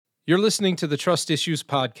You're listening to the Trust Issues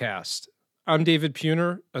Podcast. I'm David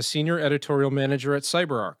Puner, a senior editorial manager at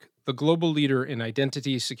CyberArk, the global leader in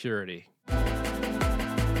identity security.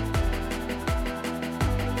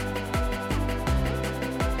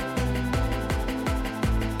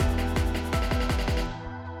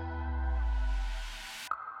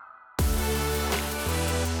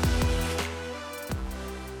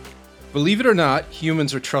 Believe it or not,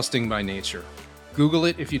 humans are trusting by nature. Google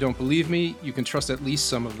it if you don't believe me, you can trust at least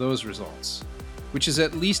some of those results, which is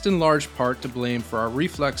at least in large part to blame for our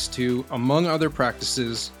reflex to, among other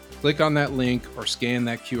practices, click on that link or scan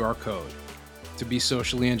that QR code, to be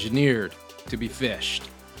socially engineered, to be phished.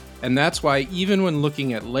 And that's why even when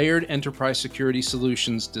looking at layered enterprise security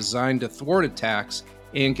solutions designed to thwart attacks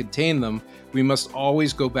and contain them, we must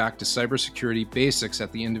always go back to cybersecurity basics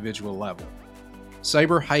at the individual level.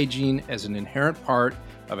 Cyber hygiene as an inherent part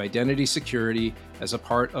of identity security as a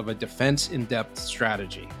part of a defense-in-depth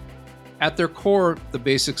strategy. At their core, the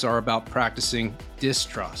basics are about practicing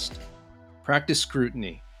distrust. Practice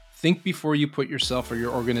scrutiny. Think before you put yourself or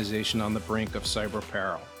your organization on the brink of cyber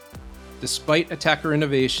peril. Despite attacker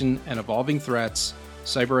innovation and evolving threats,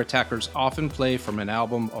 cyber attackers often play from an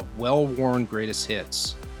album of well-worn greatest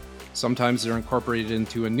hits. Sometimes they're incorporated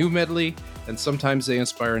into a new medley, and sometimes they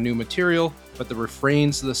inspire new material, but the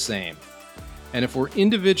refrain's the same. And if we're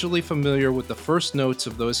individually familiar with the first notes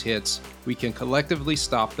of those hits, we can collectively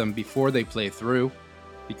stop them before they play through,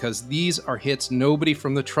 because these are hits nobody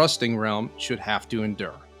from the trusting realm should have to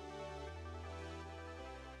endure.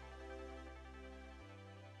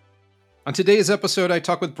 On today's episode, I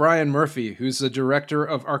talk with Bryan Murphy, who's the Director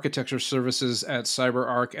of Architecture Services at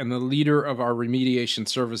CyberArk and the leader of our remediation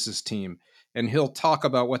services team, and he'll talk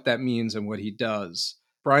about what that means and what he does.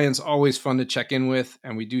 Bryan's always fun to check in with,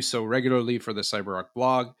 and we do so regularly for the CyberArk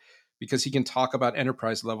blog, because he can talk about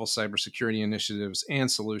enterprise-level cybersecurity initiatives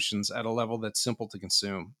and solutions at a level that's simple to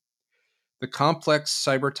consume. The complex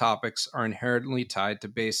cyber topics are inherently tied to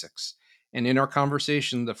basics, and in our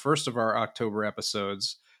conversation, the first of our October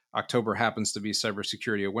episodes, October happens to be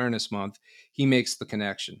Cybersecurity Awareness Month, he makes the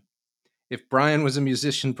connection. If Bryan was a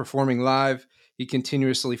musician performing live, he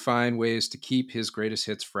continuously find ways to keep his greatest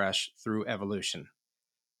hits fresh through evolution.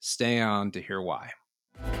 Stay on to hear why.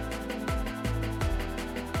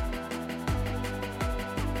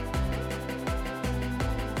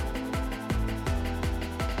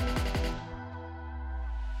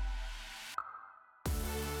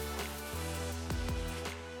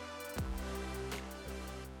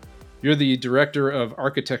 You're the Director of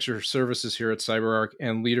Architecture Services here at CyberArk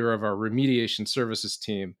and leader of our remediation services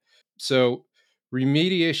team. So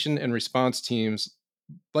remediation and response teams,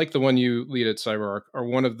 like the one you lead at CyberArk, are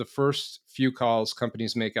one of the first few calls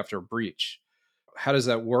companies make after a breach. How does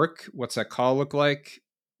that work? What's that call look like?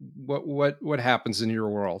 What happens in your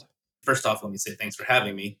world? First off, let me say thanks for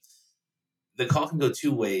having me. The call can go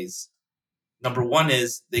two ways. Number one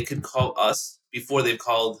is they could call us before they've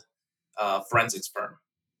called a forensics firm.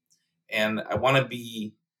 And I want to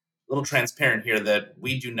be a little transparent here that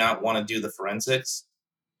we do not want to do the forensics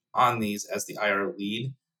on these as the IR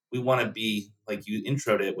lead. We want to be, like you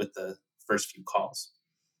introed it, with the first few calls.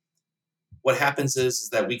 What happens is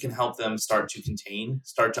that we can help them start to contain,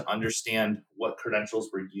 start to understand what credentials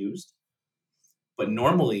were used. But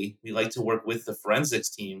normally, we like to work with the forensics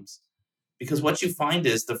teams, because what you find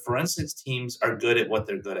is the forensics teams are good at what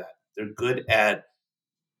they're good at. They're good at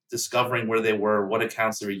discovering where they were, what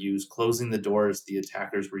accounts they were used, closing the doors the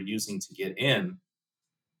attackers were using to get in,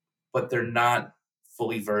 but they're not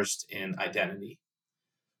fully versed in identity.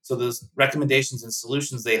 So those recommendations and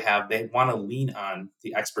solutions they have, they want to lean on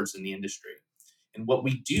the experts in the industry. And what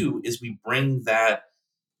we do is we bring that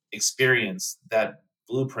experience, that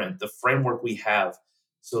blueprint, the framework we have,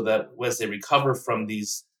 so that as they recover from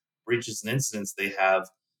these breaches and incidents they have,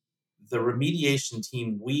 the remediation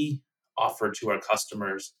team we offer to our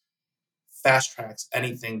customers fast tracks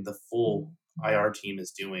anything the full IR team is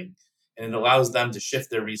doing. And it allows them to shift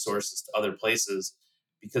their resources to other places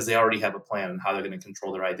because they already have a plan on how they're going to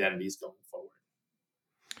control their identities going forward.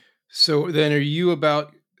 So then are you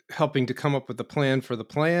about helping to come up with the plan for the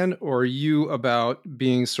plan, or are you about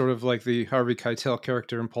being sort of like the Harvey Keitel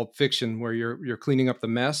character in Pulp Fiction where you're cleaning up the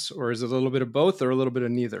mess, or is it a little bit of both or a little bit of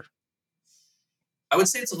neither? I would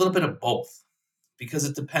say it's a little bit of both, because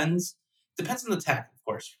it depends on the attack, of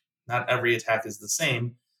course. Not every attack is the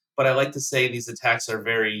same, but I like to say these attacks are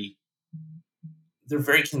very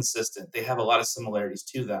consistent. They have a lot of similarities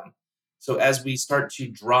to them. So as we start to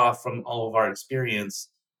draw from all of our experience,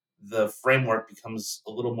 the framework becomes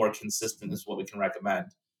a little more consistent is what we can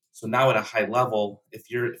recommend. So now at a high level, if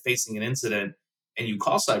you're facing an incident and you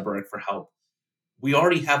call CyberArk for help, we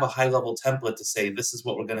already have a high level template to say this is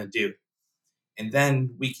what we're going to do. And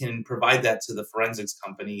then we can provide that to the forensics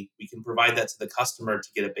company. We can provide that to the customer to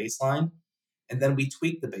get a baseline. And then we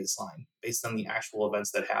tweak the baseline based on the actual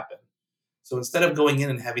events that happen. So instead of going in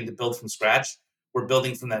and having to build from scratch, we're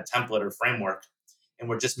building from that template or framework, and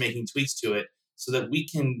we're just making tweaks to it so that we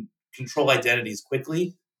can control identities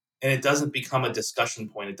quickly, and it doesn't become a discussion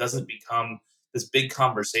point. It doesn't become this big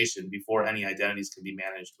conversation before any identities can be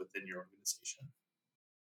managed within your organization.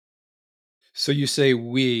 So you say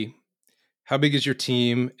we. How big is your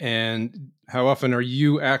team, and how often are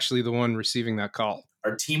you actually the one receiving that call?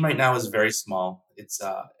 Our team right now is very small. It's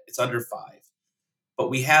under 5, but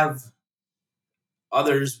we have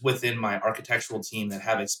others within my architectural team that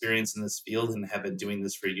have experience in this field and have been doing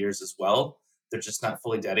this for years as well. They're just not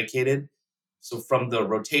fully dedicated. So, from the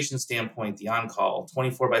rotation standpoint, the on call,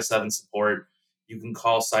 24 by 7 support, you can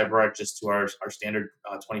call CyberArk just to our standard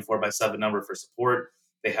 24 by 7 number for support.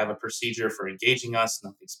 They have a procedure for engaging us,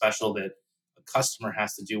 nothing special that a customer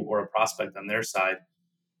has to do or a prospect on their side.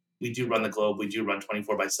 We do run the globe, we do run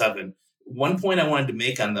 24 by 7. One point I wanted to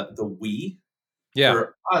make on the we Yeah.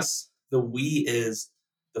 for us, the we is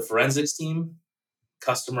the forensics team,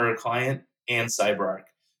 customer, client, and CyberArk.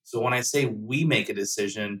 So when I say we make a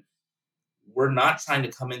decision, we're not trying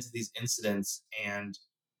to come into these incidents and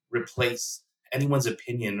replace anyone's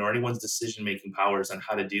opinion or anyone's decision making powers on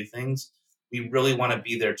how to do things. We really want to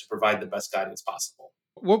be there to provide the best guidance possible.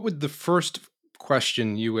 What would the first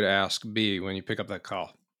question you would ask be when you pick up that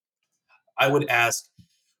call? I would ask,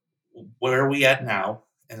 where are we at now?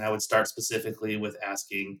 And I would start specifically with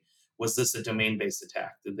asking, was this a domain based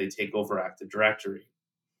attack? Did they take over Active Directory?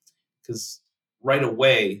 Because right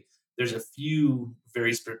away, there's a few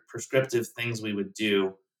very prescriptive things we would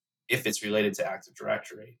do if it's related to Active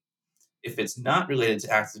Directory. If it's not related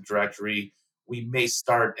to Active Directory, we may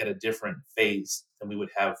start at a different phase than we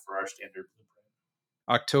would have for our standard blueprint.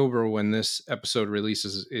 October, when this episode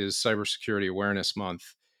releases, is Cybersecurity Awareness Month.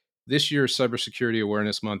 This year's Cybersecurity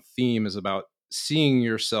Awareness Month theme is about seeing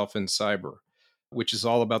yourself in cyber, which is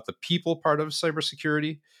all about the people part of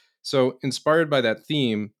cybersecurity. So, inspired by that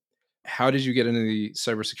theme, how did you get into the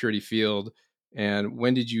cybersecurity field? And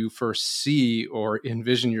when did you first see or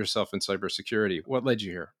envision yourself in cybersecurity? What led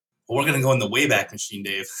you here? But we're going to go in the Wayback Machine,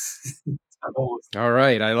 Dave. almost, All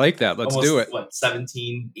right, I like that. Let's do almost, it. what,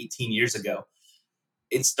 17, 18 years ago.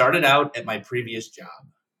 It started out at my previous job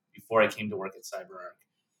before I came to work at CyberArk.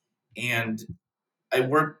 And I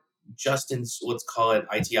worked just in, let's call it,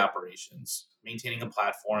 IT operations, maintaining a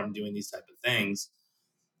platform, doing these type of things.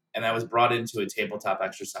 And I was brought into a tabletop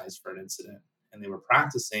exercise for an incident, and they were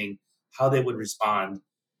practicing how they would respond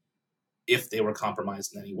if they were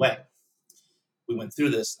compromised in any way. We went through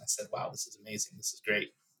this, and I said, wow, this is amazing. This is great.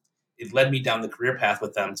 It led me down the career path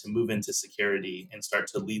with them to move into security and start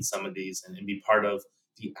to lead some of these and be part of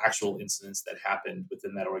the actual incidents that happened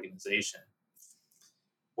within that organization.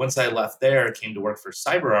 Once I left there, I came to work for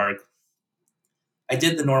CyberArk. I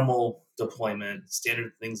did the normal deployment,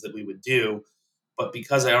 standard things that we would do, but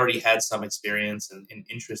because I already had some experience and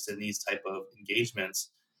interest in these type of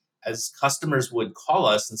engagements, as customers would call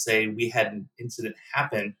us and say, we had an incident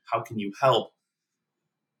happen, how can you help?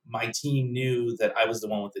 My team knew that I was the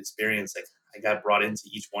one with experience. Like, I got brought into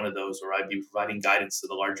each one of those, or I'd be providing guidance to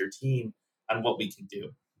the larger team on what we can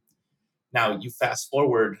do. Now, you fast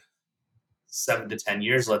forward 7 to 10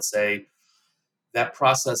 years, let's say, that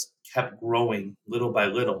process kept growing little by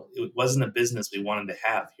little. It wasn't a business we wanted to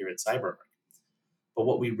have here at CyberArk. But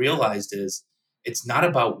what we realized is it's not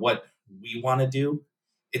about what we want to do,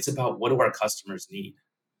 it's about what do our customers need.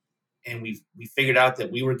 And we figured out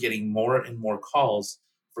that we were getting more and more calls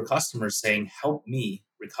for customers saying, help me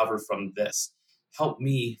recover from this. Help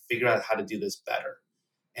me figure out how to do this better.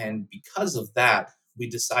 And because of that, we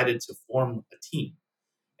decided to form a team.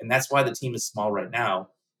 And that's why the team is small right now,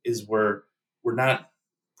 is we're not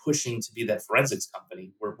pushing to be that forensics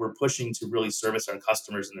company. We're pushing to really service our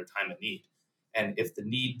customers in their time of need. And if the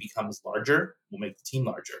need becomes larger, we'll make the team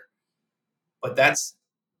larger. But that's,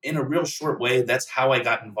 in a real short way, that's how I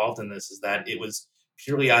got involved in this, is that it was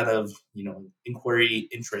purely out of, inquiry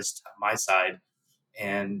interest on my side.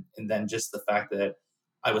 And then just the fact that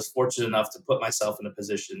I was fortunate enough to put myself in a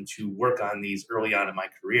position to work on these early on in my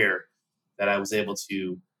career, that I was able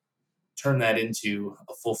to turn that into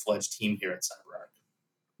a full-fledged team here at CyberArk.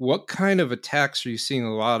 What kind of attacks are you seeing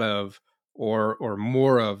a lot of or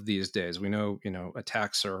more of these days? We know,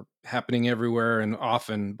 attacks are happening everywhere and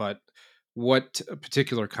often, but what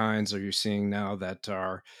particular kinds are you seeing now that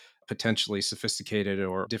are potentially sophisticated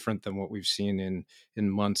or different than what we've seen in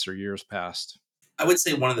months or years past? I would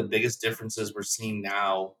say one of the biggest differences we're seeing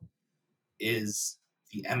now is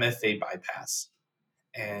the MFA bypass.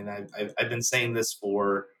 And I've been saying this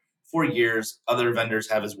for 4 years. Other vendors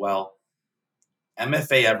have as well.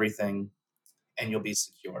 MFA everything, and you'll be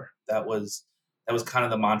secure. That was kind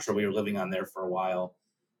of the mantra we were living on there for a while.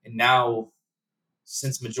 And now,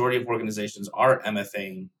 since majority of organizations are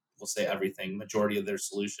MFAing, we'll say everything, majority of their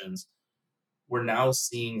solutions, we're now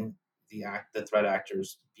seeing the threat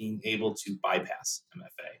actors being able to bypass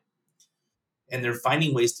MFA, and they're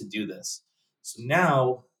finding ways to do this. So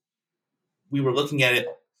now we were looking at it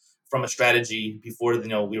from a strategy before.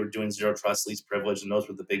 We were doing zero trust, least privilege, and those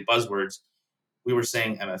were the big buzzwords. We were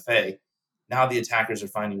saying MFA. Now the attackers are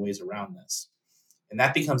finding ways around this, and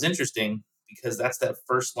that becomes interesting because that's that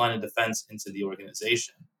first line of defense into the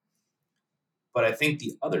organization. But I think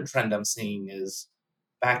the other trend I'm seeing is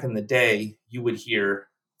back in the day, you would hear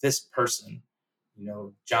this person,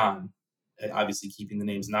 John, obviously keeping the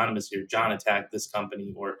names anonymous here, John attacked this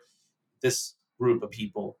company, or this group of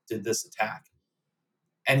people did this attack.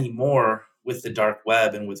 Anymore, with the dark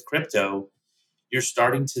web and with crypto, you're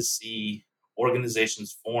starting to see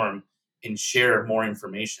organizations form and share more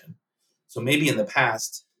information. So maybe in the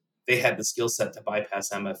past, they had the skill set to bypass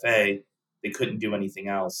MFA, they couldn't do anything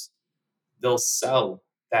else. They'll sell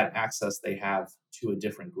that access they have to a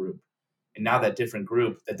different group. And now that different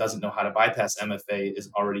group that doesn't know how to bypass MFA is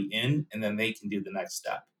already in, and then they can do the next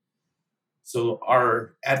step. So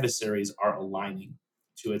our adversaries are aligning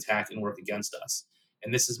to attack and work against us.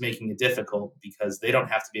 And this is making it difficult because they don't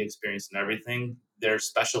have to be experienced in everything. They're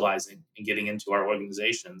specializing in getting into our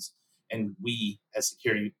organizations. And we, as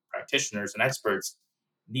security practitioners and experts,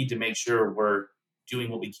 need to make sure we're doing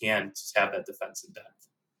what we can to have that defense in depth.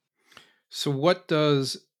 So, what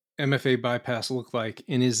does MFA bypass look like?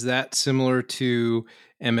 And is that similar to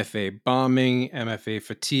MFA bombing, MFA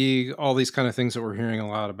fatigue, all these kind of things that we're hearing a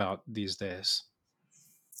lot about these days?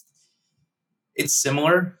 It's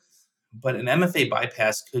similar, but an MFA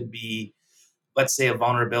bypass could be, let's say, a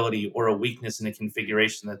vulnerability or a weakness in a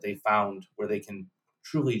configuration that they found where they can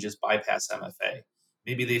truly just bypass MFA.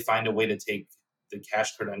 Maybe they find a way to take the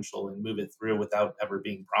cache credential and move it through without ever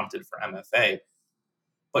being prompted for MFA.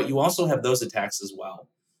 But you also have those attacks as well.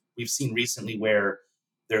 We've seen recently where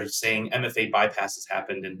they're saying MFA bypass has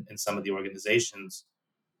happened in some of the organizations,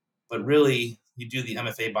 but really you do the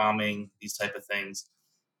MFA bombing, these type of things.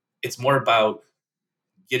 It's more about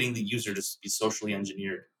getting the user to be socially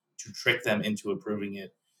engineered to trick them into approving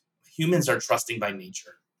it. Humans are trusting by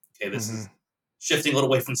nature. Okay, this Hmm. is shifting a little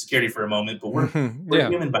away from security for a moment, but we're Hmm. we're Yeah.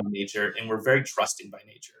 human by nature and we're very trusting by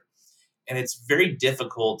nature. And it's very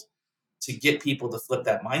difficult to get people to flip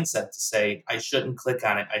that mindset to say, I shouldn't click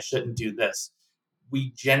on it, I shouldn't do this.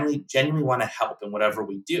 We genuinely want to help in whatever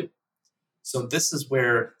we do. So this is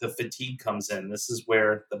where the fatigue comes in. This is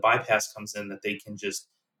where the bypass comes in, that they can just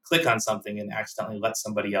click on something and accidentally let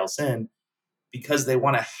somebody else in because they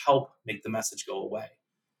want to help make the message go away.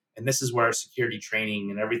 And this is where our security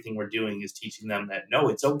training and everything we're doing is teaching them that no,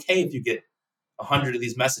 it's okay if you get 100 of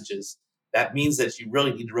these messages. That means that you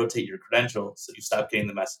really need to rotate your credential so you stop getting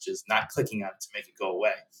the messages, not clicking on it to make it go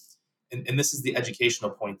away. And this is the educational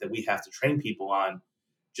point that we have to train people on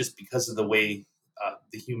just because of the way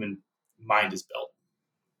the human mind is built.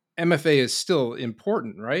 MFA is still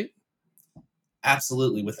important, right?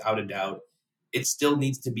 Absolutely, without a doubt. It still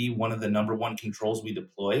needs to be one of the number one controls we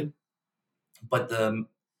deploy, but the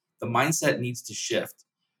mindset needs to shift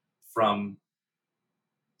from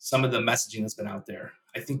some of the messaging that's been out there.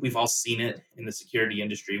 I think we've all seen it in the security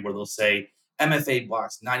industry where they'll say MFA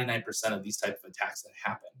blocks 99% of these type of attacks that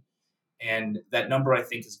happen. And that number I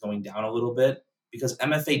think is going down a little bit because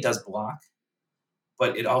MFA does block,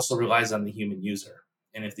 but it also relies on the human user.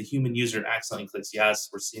 And if the human user accidentally clicks yes,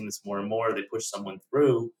 we're seeing this more and more, they push someone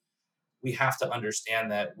through, we have to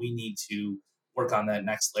understand that we need to work on that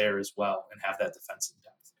next layer as well and have that defensive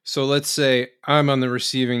depth. So, let's say I'm on the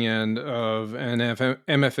receiving end of an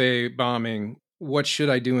MFA bombing. What should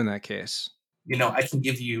I do in that case? I can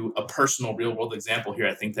give you a personal real world example here.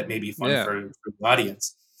 I think that may be fun Yeah. for the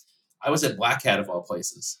audience. I was at Black Hat of all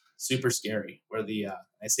places, super scary, where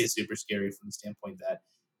I say super scary from the standpoint that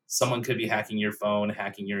someone could be hacking your phone,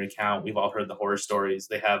 hacking your account. We've all heard the horror stories.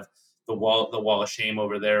 They have the wall of shame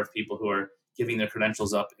over there of people who are giving their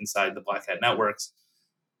credentials up inside the Black Hat networks.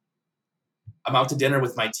 I'm out to dinner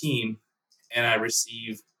with my team and I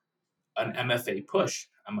receive an MFA push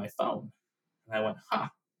on my phone. And I went,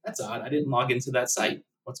 that's odd. I didn't log into that site.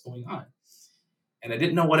 What's going on? And I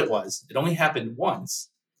didn't know what it was. It only happened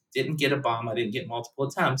once. Didn't get a bomb. I didn't get multiple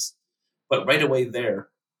attempts. But right away there,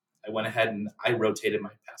 I went ahead and I rotated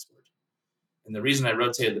my password. And the reason I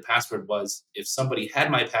rotated the password was if somebody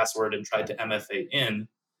had my password and tried to MFA in,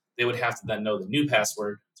 they would have to then know the new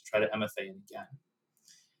password to try to MFA in again.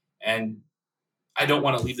 And I don't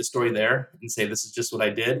want to leave the story there and say this is just what I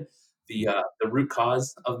did. The root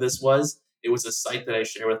cause of this was it was a site that I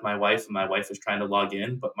share with my wife, and my wife was trying to log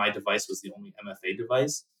in, but my device was the only MFA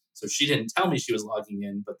device. So she didn't tell me she was logging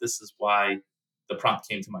in, but this is why the prompt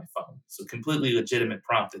came to my phone. So completely legitimate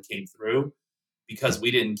prompt that came through because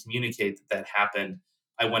we didn't communicate that that happened.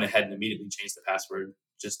 I went ahead and immediately changed the password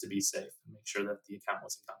just to be safe and make sure that the account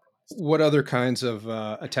wasn't compromised. What other kinds of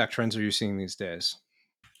attack trends are you seeing these days?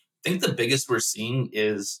 I think the biggest we're seeing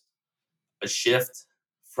is a shift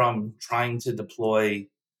from trying to deploy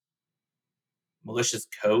malicious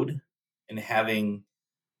code and having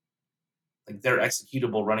like their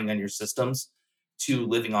executable running on your systems to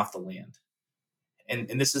living off the land.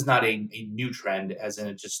 And this is not a new trend as in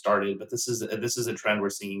it just started, but this is a trend we're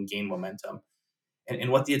seeing gain momentum. And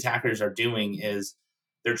what the attackers are doing is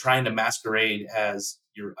they're trying to masquerade as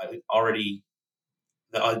your already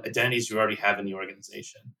the identities you already have in the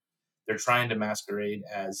organization. They're trying to masquerade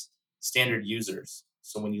as standard users.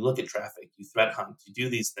 So when you look at traffic, you threat hunt, you do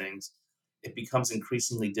these things, it becomes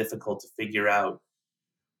increasingly difficult to figure out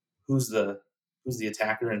who's the who's the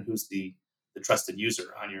attacker and who's the trusted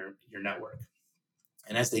user on your network.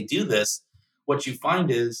 And as they do this, what you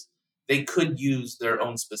find is they could use their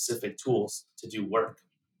own specific tools to do work.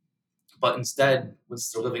 But instead,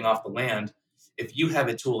 once they're living off the land, if you have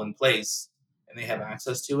a tool in place and they have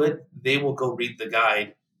access to it, they will go read the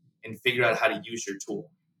guide and figure out how to use your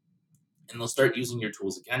tool. And they'll start using your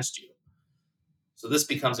tools against you. So this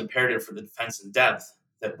becomes imperative for the defense in depth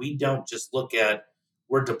that we don't just look at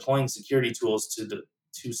we're deploying security tools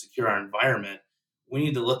to secure our environment. We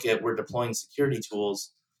need to look at we're deploying security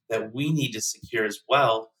tools that we need to secure as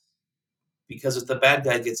well, because if the bad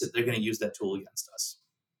guy gets it, they're going to use that tool against us.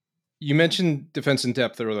 You mentioned defense in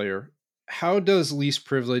depth earlier. How does least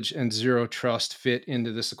privilege and zero trust fit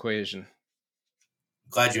into this equation?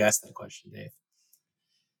 Glad you asked that question, Dave.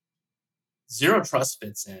 Zero trust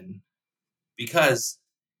fits in because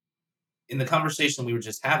in the conversation we were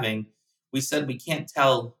just having, we said we can't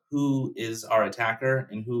tell who is our attacker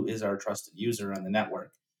and who is our trusted user on the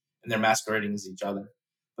network, and they're masquerading as each other.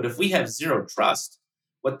 But if we have zero trust,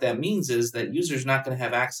 what that means is that users are not going to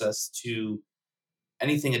have access to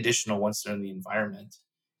anything additional once they're in the environment.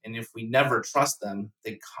 And if we never trust them,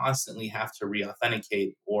 they constantly have to re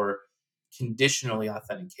authenticate or conditionally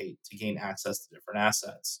authenticate to gain access to different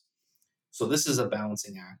assets. So this is a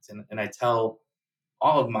balancing act. And I tell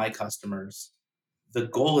all of my customers the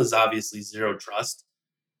goal is obviously zero trust,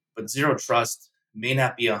 but zero trust may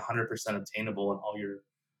not be 100% obtainable in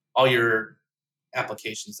all your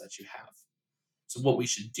applications that you have. So what we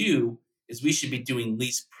should do is we should be doing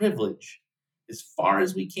least privilege as far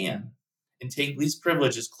as we can and take least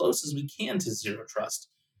privilege as close as we can to zero trust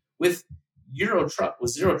with zero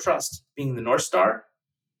trust being the North Star,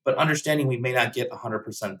 but understanding we may not get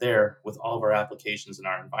 100% there with all of our applications in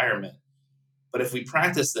our environment. But if we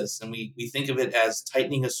practice this and we think of it as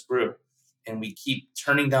tightening a screw and we keep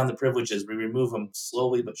turning down the privileges, we remove them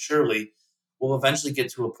slowly but surely, we'll eventually get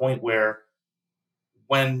to a point where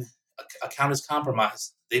when account is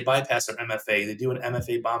compromised, they bypass our MFA, they do an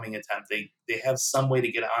MFA bombing attempt, they have some way to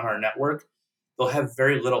get on our network, they'll have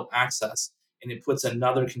very little access. And it puts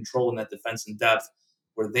another control in that defense in depth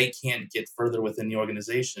where they can't get further within the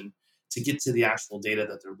organization to get to the actual data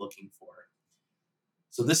that they're looking for.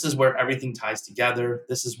 So this is where everything ties together.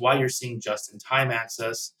 This is why you're seeing just-in-time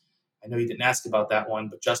access. I know you didn't ask about that one,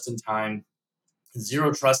 but just-in-time,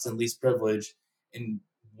 zero trust and least privilege, and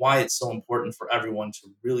why it's so important for everyone to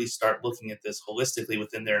really start looking at this holistically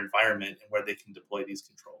within their environment and where they can deploy these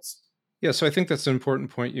controls. Yeah, so I think that's an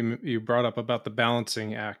important point you brought up about the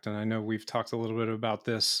balancing act, and I know we've talked a little bit about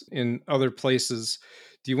this in other places.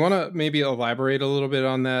 Do you want to maybe elaborate a little bit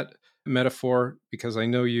on that metaphor, because I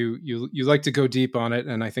know you like to go deep on it,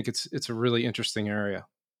 and I think it's a really interesting area.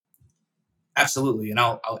 Absolutely. And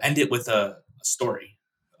I'll end it with a story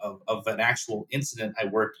of an actual incident I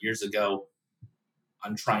worked years ago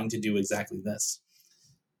on trying to do exactly this.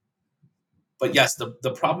 But yes,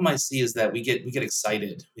 the problem I see is that we get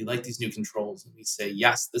excited. We like these new controls and we say,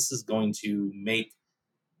 yes, this is going to make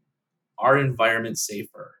our environment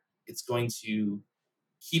safer. It's going to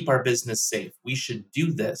keep our business safe. We should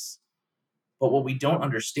do this. But what we don't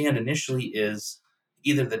understand initially is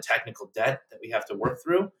either the technical debt that we have to work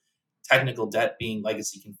through, technical debt being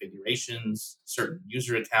legacy configurations, certain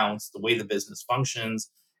user accounts, the way the business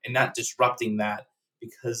functions, and not disrupting that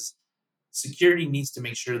because security needs to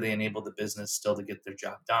make sure they enable the business still to get their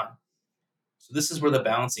job done. So this is where the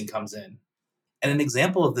balancing comes in. And an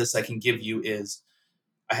example of this I can give you is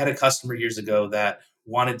I had a customer years ago that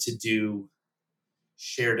wanted to do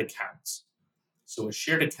shared accounts. So a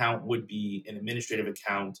shared account would be an administrative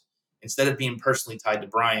account. Instead of being personally tied to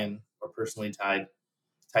Bryan or personally tied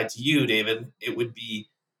to you, David, it would be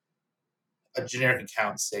a generic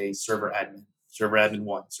account, say server admin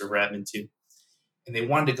one, server admin two. And they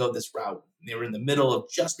wanted to go this route. They were in the middle of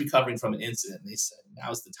just recovering from an incident. And they said,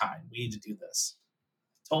 now's the time. We need to do this.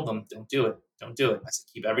 I told them, don't do it. Don't do it. I said,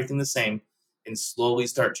 keep everything the same and slowly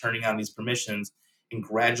start turning on these permissions and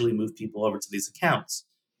gradually move people over to these accounts.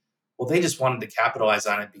 Well, they just wanted to capitalize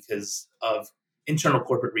on it because of internal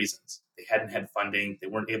corporate reasons. They hadn't had funding. They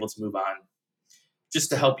weren't able to move on. Just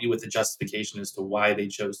to help you with the justification as to why they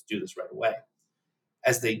chose to do this right away.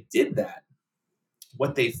 As they did that,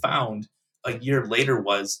 what they found a year later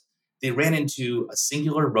was they ran into a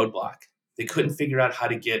singular roadblock. They couldn't figure out how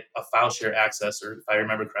to get a file share access, or if I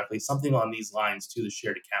remember correctly, something on these lines to the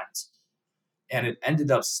shared accounts. And it ended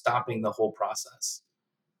up stopping the whole process.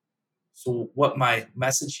 So, what my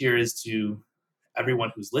message here is to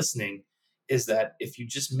everyone who's listening is that if you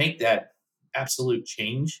just make that absolute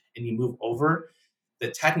change and you move over, the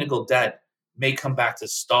technical debt may come back to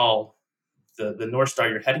stall the North Star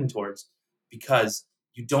you're heading towards because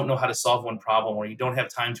you don't know how to solve one problem or you don't have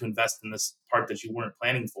time to invest in this part that you weren't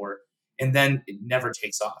planning for. And then it never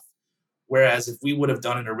takes off. Whereas if we would have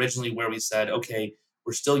done it originally where we said, okay,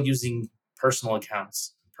 we're still using personal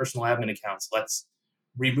accounts, personal admin accounts, let's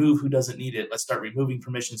remove who doesn't need it. Let's start removing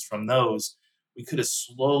permissions from those. We could have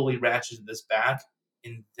slowly ratcheted this back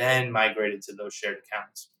and then migrated to those shared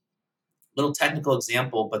accounts. Little technical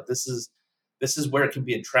example, but this is where it can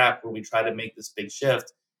be a trap where we try to make this big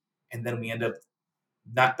shift and then we end up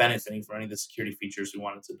not benefiting from any of the security features we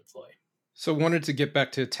wanted to deploy. So wanted to get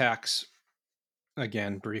back to attacks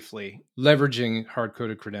again briefly, leveraging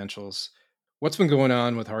hard-coded credentials. What's been going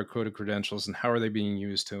on with hard-coded credentials and how are they being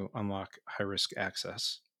used to unlock high-risk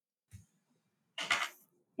access?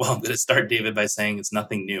 Well, I'm going to start, David, by saying it's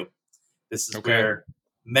nothing new. This is Okay. where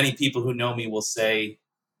many people who know me will say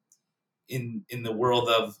in the world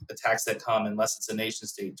of attacks that come, unless it's a nation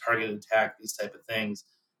state, targeted attack, these type of things,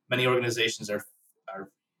 many organizations are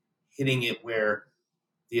hitting it where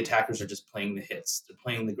the attackers are just playing the hits. They're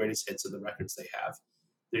playing the greatest hits of the records they have.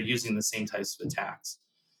 They're using the same types of attacks.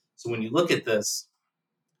 So when you look at this,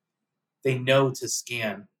 they know to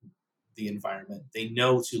scan the environment. They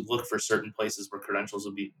know to look for certain places where credentials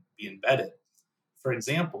will be embedded. For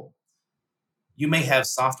example, you may have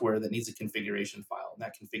software that needs a configuration file, and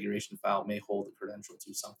that configuration file may hold a credential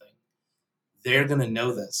to something. They're going to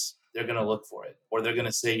know this. They're going to look for it. Or they're going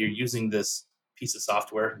to say, you're using this piece of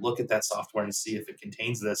software. Look at that software and see if it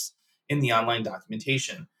contains this in the online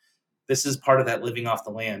documentation. This is part of that living off the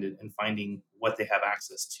land and finding what they have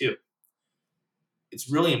access to. It's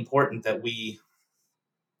really important that we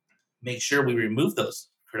make sure we remove those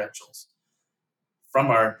credentials from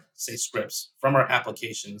our, say, scripts, from our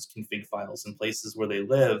applications, config files, and places where they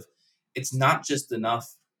live. It's not just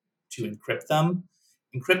enough to encrypt them.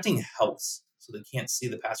 Encrypting helps so they can't see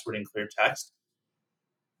the password in clear text,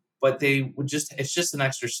 but it's just an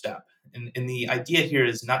extra step. And the idea here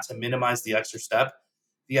is not to minimize the extra step.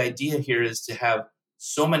 The idea here is to have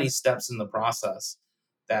so many steps in the process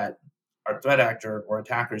that our threat actor or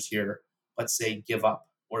attackers here, let's say, give up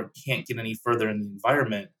or can't get any further in the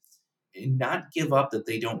environment, and not give up that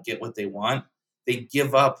they don't get what they want. They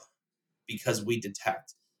give up because we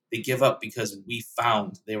detect. They give up because we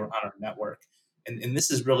found they were on our network. And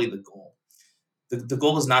this is really the goal. The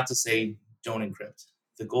goal is not to say don't encrypt.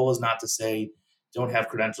 The goal is not to say don't have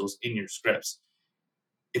credentials in your scripts.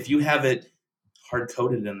 If you have it hard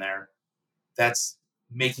coded in there, that's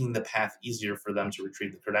making the path easier for them to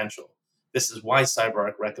retrieve the credential. This is why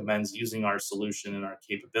CyberArk recommends using our solution and our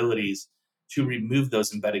capabilities to remove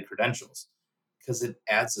those embedded credentials, because it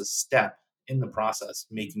adds a step in the process,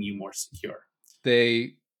 making you more secure.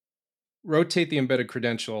 They rotate the embedded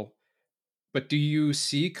credential, but do you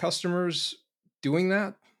see customers doing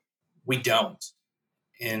that? We don't.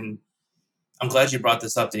 And I'm glad you brought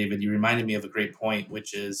this up, David. You reminded me of a great point,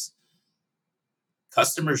 which is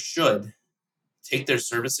customers should take their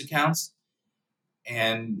service accounts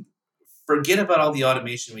and forget about all the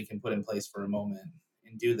automation we can put in place for a moment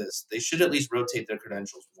and do this. They should at least rotate their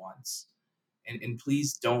credentials once. And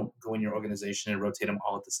please don't go in your organization and rotate them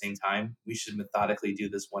all at the same time. We should methodically do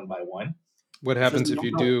this one by one What because happens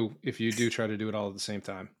we don't know. if you do try to do it all at the same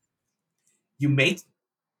time? You may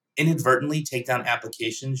inadvertently take down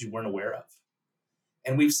applications you weren't aware of.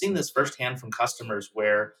 And we've seen this firsthand from customers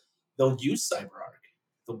where they'll use CyberArk.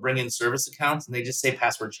 They'll bring in service accounts and they just say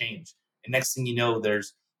password change. And next thing you know,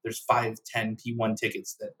 there's 5, 10 P1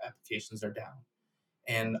 tickets that applications are down.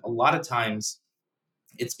 And a lot of times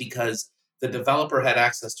It's because the developer had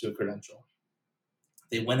access to a credential.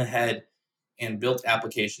 They went ahead and built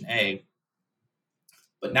application A,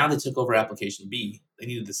 but now they took over application B. They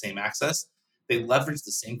needed the same access. They leveraged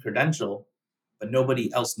the same credential, but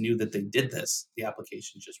nobody else knew that they did this. The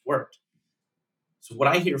application just worked. So what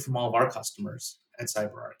I hear from all of our customers at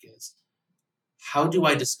CyberArk is, how do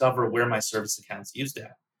I discover where my service account's used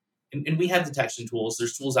at? And we have detection tools.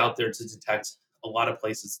 There's tools out there to detect a lot of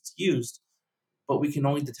places it's used, but we can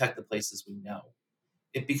only detect the places we know.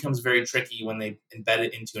 It becomes very tricky when they embed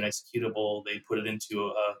it into an executable. They put it into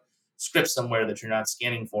a script somewhere that you're not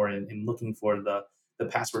scanning for and looking for the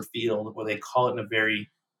password field, or they call it in a very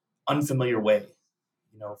unfamiliar way,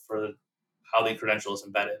 for how the credential is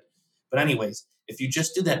embedded. But anyways, if you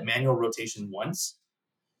just do that manual rotation once,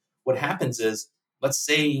 what happens is, let's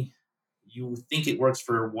say you think it works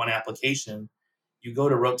for one application, you go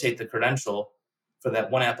to rotate the credential for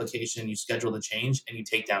that one application, you schedule the change, and you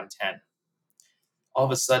take down 10. All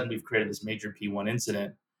of a sudden, we've created this major P1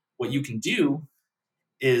 incident. What you can do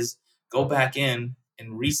is go back in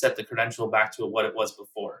and reset the credential back to what it was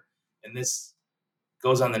before. And this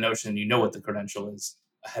goes on the notion you know what the credential is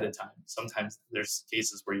ahead of time. Sometimes there's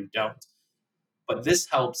cases where you don't. But this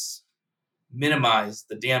helps minimize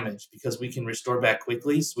the damage because we can restore back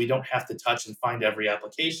quickly, so we don't have to touch and find every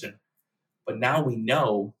application. But now we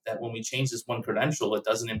know that when we change this one credential, it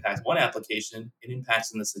doesn't impact one application, it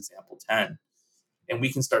impacts, in this example, 10. And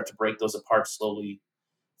we can start to break those apart slowly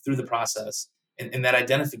through the process. And that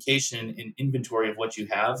identification and inventory of what you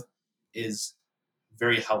have is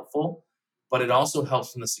very helpful, but it also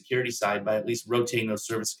helps from the security side by at least rotating those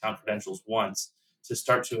service account credentials once to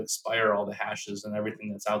start to expire all the hashes and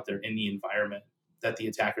everything that's out there in the environment that the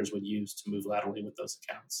attackers would use to move laterally with those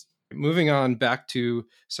accounts. Moving on back to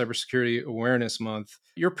Cybersecurity Awareness Month,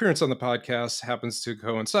 your appearance on the podcast happens to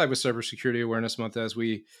coincide with Cybersecurity Awareness Month, as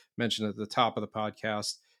we mentioned at the top of the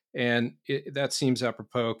podcast. And that seems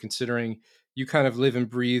apropos considering you kind of live and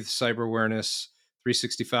breathe cyber awareness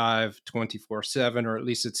 365, 24/7, or at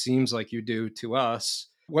least it seems like you do to us.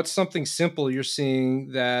 What's something simple you're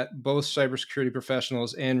seeing that both cybersecurity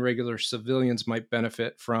professionals and regular civilians might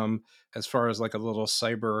benefit from as far as like a little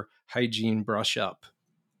cyber hygiene brush up?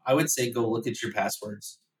 I would say go look at your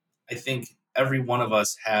passwords. I think every one of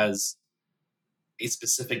us has a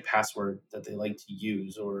specific password that they like to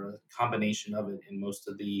use, or a combination of it in most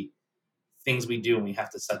of the things we do. And we have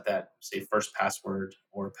to set that, say, first password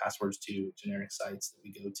or passwords to generic sites that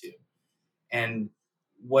we go to. And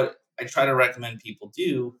what I try to recommend people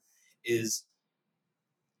do is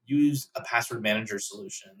use a password manager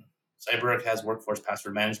solution. CyberArk has workforce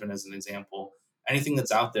password management as an example. Anything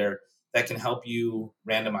that's out there that can help you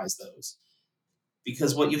randomize those.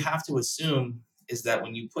 Because what you have to assume is that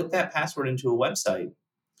when you put that password into a website,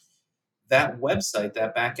 that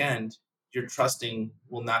back end, you're trusting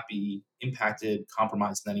will not be impacted,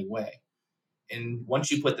 compromised in any way. And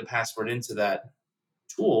once you put the password into that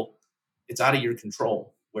tool, it's out of your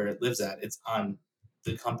control where it lives at. It's on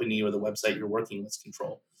the company or the website you're working with's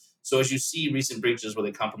control. So as you see recent breaches where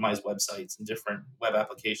they compromise websites and different web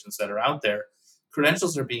applications that are out there,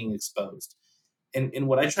 credentials are being exposed. And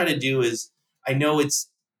what I try to do is, I know I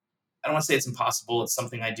don't want to say it's impossible. It's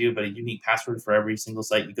something I do, but a unique password for every single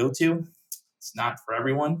site you go to. It's not for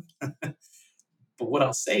everyone. But what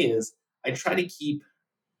I'll say is, I try to keep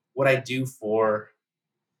what I do for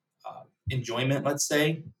enjoyment, let's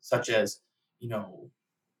say, such as, you know,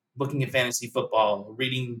 looking at fantasy football,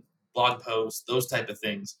 reading blog posts, those type of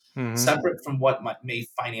things, Mm-hmm. separate from what may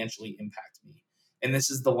financially impact me. And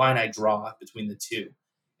this is the line I draw between the two.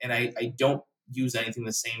 And I don't use anything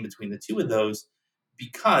the same between the two of those,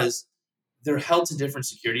 because they're held to different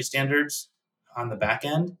security standards on the back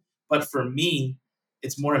end. But for me,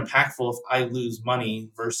 it's more impactful if I lose money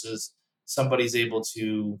versus somebody's able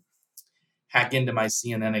to hack into my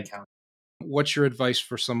CNN account. What's your advice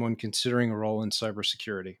for someone considering a role in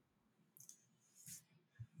cybersecurity?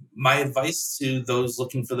 My advice to those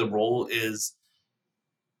looking for the role is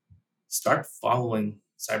start following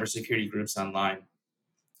cybersecurity groups online.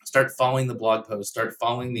 Start following the blog posts. Start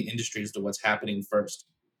following the industry as to what's happening first.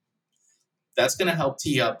 That's going to help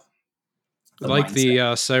tee up the Like the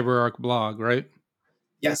mindset. CyberArk blog, right?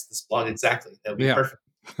 Yes, this blog, exactly. That would be Yeah.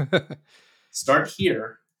 perfect. Start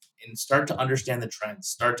here and start to understand the trends.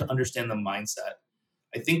 Start to understand the mindset.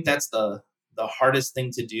 I think that's the hardest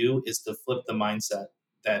thing to do, is to flip the mindset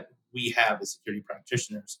that we have as security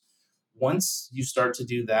practitioners. Once you start to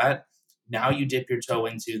do that, now you dip your toe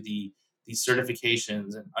into these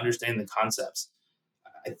certifications and understand the concepts.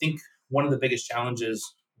 I think one of the biggest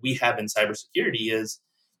challenges we have in cybersecurity is,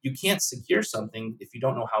 you can't secure something if you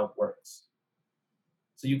don't know how it works.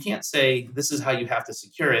 So you can't say this is how you have to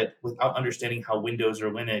secure it without understanding how Windows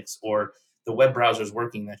or Linux or the web browser is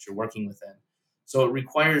working that you're working within. So it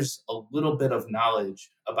requires a little bit of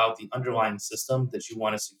knowledge about the underlying system that you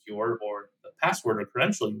want to secure or the password or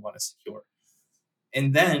credential you want to secure.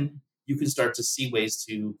 And then you can start to see ways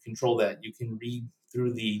to control that. You can read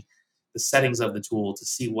through the settings of the tool to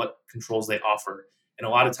see what controls they offer. And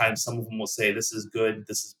a lot of times, some of them will say, this is good,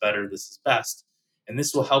 this is better, this is best. And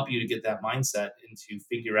this will help you to get that mindset and to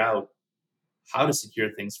figure out how to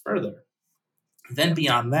secure things further. Then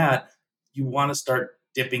beyond that, you want to start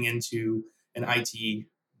dipping into an IT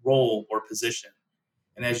role or position.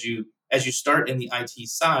 And as you start in the IT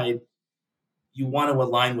side, you want to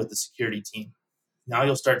align with the security team. Now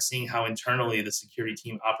you'll start seeing how internally the security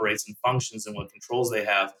team operates and functions and what controls they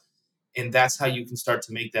have. And that's how you can start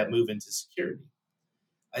to make that move into security.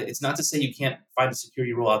 It's not to say you can't find a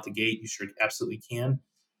security role out the gate. You sure absolutely can.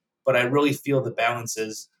 But I really feel the balance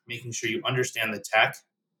is making sure you understand the tech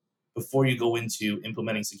before you go into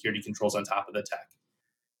implementing security controls on top of the tech.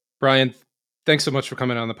 Bryan, thanks so much for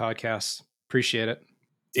coming on the podcast. Appreciate it.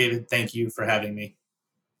 David, thank you for having me.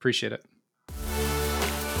 Appreciate it.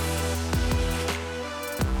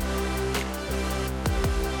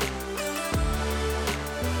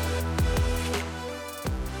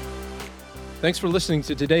 Thanks for listening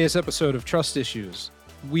to today's episode of Trust Issues.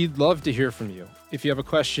 We'd love to hear from you. If you have a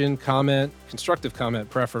question, comment, constructive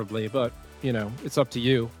comment preferably, but it's up to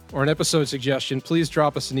you, or an episode suggestion, please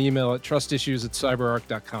drop us an email at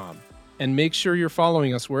trustissues@cyberark.com. And make sure you're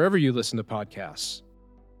following us wherever you listen to podcasts.